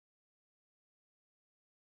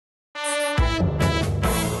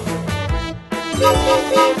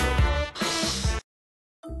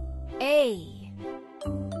A.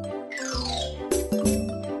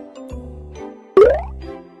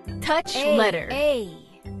 Touch letter. A.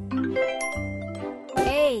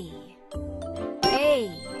 A. A.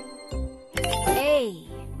 A.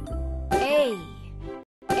 A. A.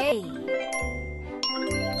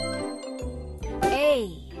 A.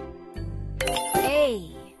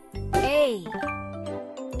 A.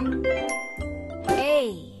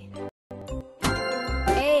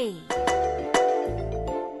 A.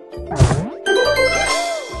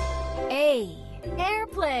 A.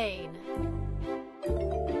 Airplane.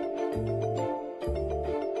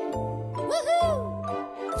 Woohoo!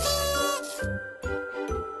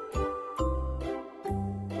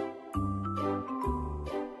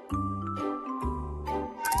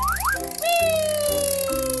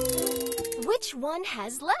 Which one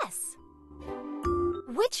has less?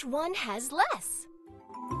 Which one has less?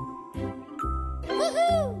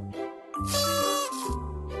 Woohoo!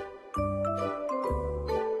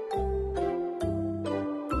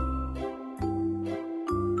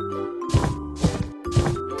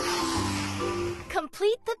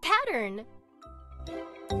 Complete the pattern.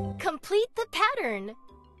 Complete the pattern.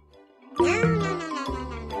 Woohoo!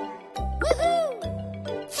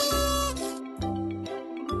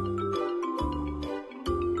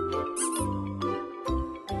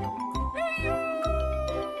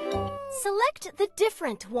 Select the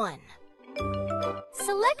different one.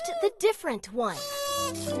 Select the different one.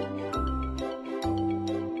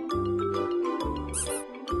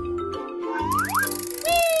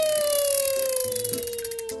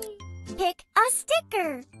 Pick a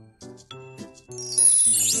sticker.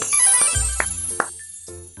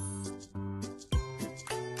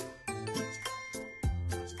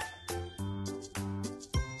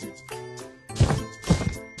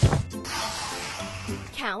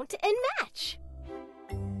 Count and match.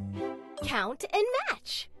 Count and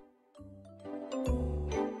match.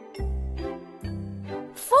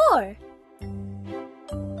 4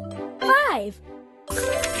 5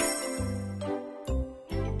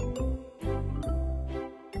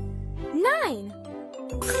 9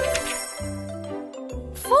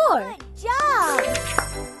 4 Good job!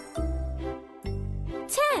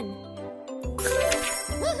 10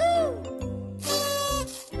 Woohoo!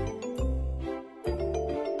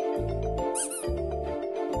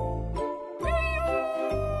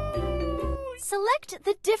 Select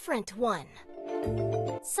the different one.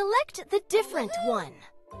 Select the different one.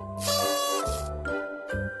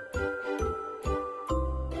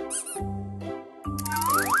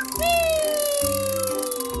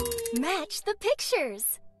 Match the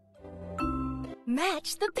pictures.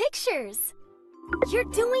 Match the pictures. You're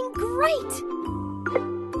doing great.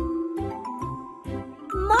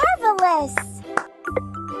 Marvelous.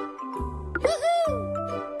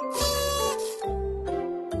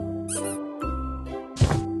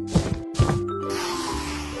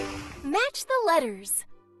 Match the letters.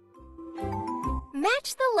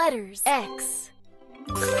 Match the letters. X,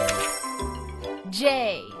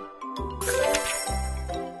 J,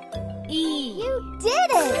 E. You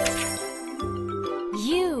did it!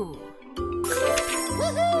 U.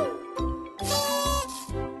 Woohoo!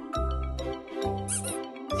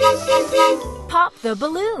 Pop the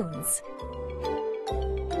balloons.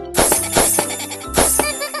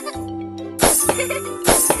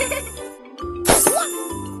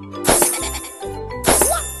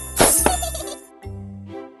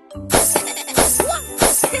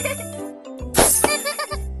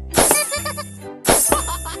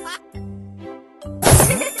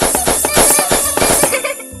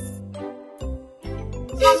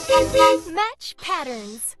 Match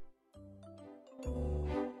patterns.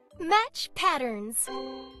 Match patterns.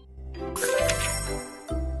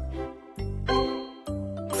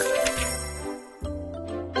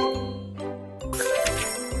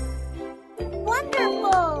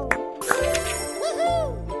 Wonderful! Woohoo!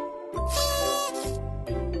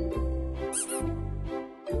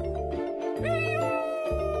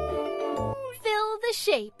 Fill the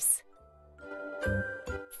shapes.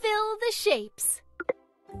 Fill the shapes.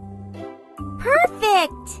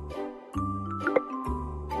 Perfect!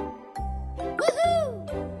 Woohoo!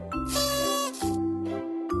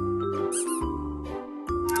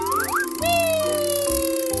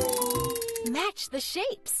 Match the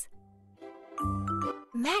shapes.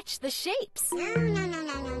 Match the shapes.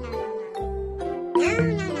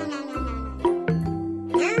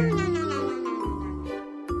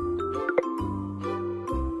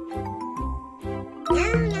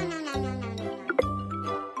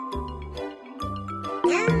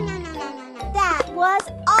 That was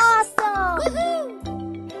awesome! Woohoo!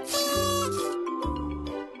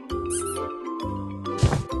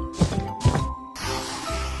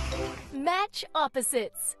 Match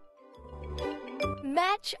opposites.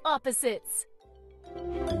 Match opposites.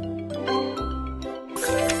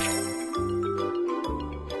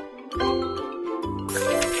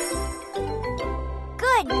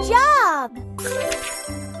 Good job!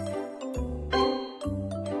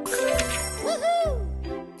 Woohoo!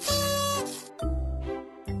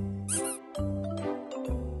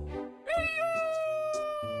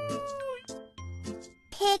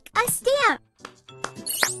 Pick a stamp.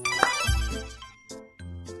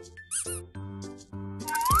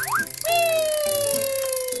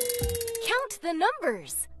 Count the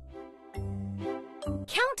numbers.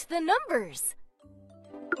 Count the numbers.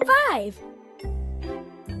 5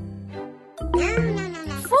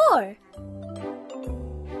 4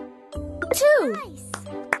 2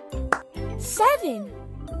 7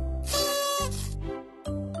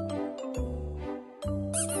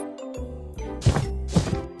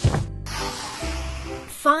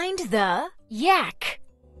 Find the yak.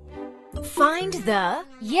 Find the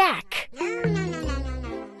yak.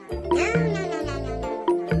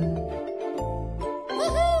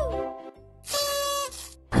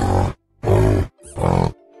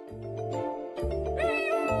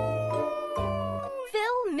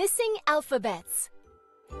 Fill missing alphabets.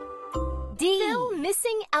 D. Fill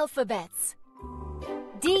missing alphabets.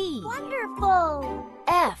 D. Wonderful!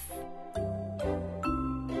 F.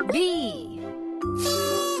 B.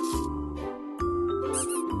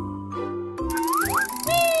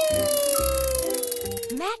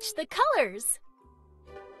 Match the colors.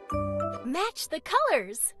 Match the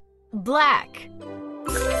colors. Black.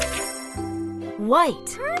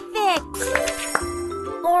 White. Perfect!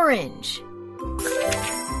 Orange.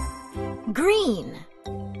 Green.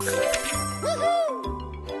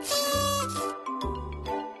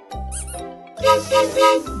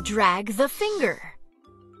 Drag the finger.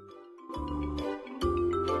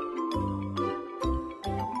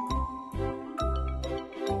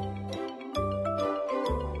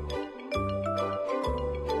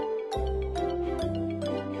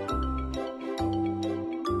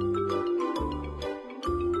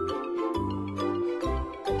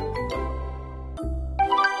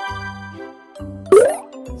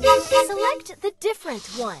 Select the different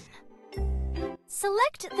one.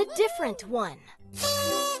 Select the different one.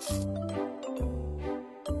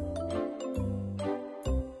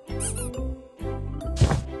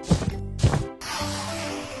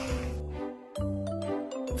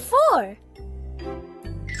 Four.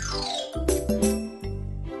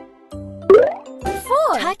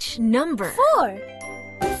 Touch number. Four.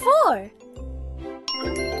 Four.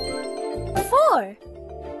 Four.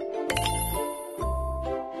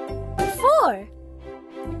 Four.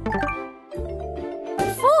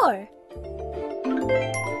 Four.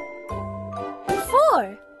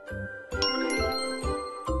 Four.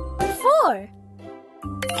 Four.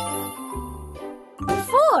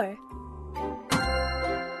 Four.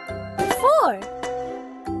 Four.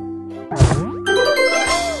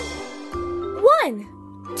 1,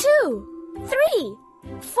 2, 3,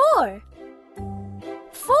 4.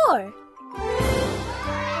 4.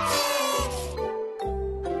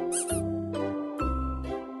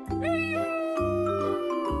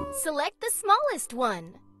 Select the smallest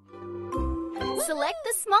one. Select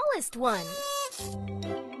the smallest one.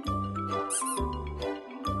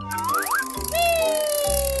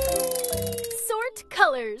 Sort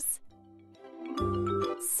colors.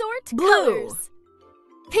 Sort Blue. colors.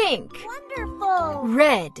 Pink. Wonderful!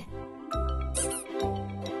 Red.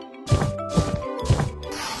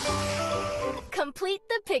 Complete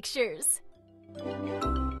the pictures.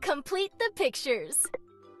 Complete the pictures.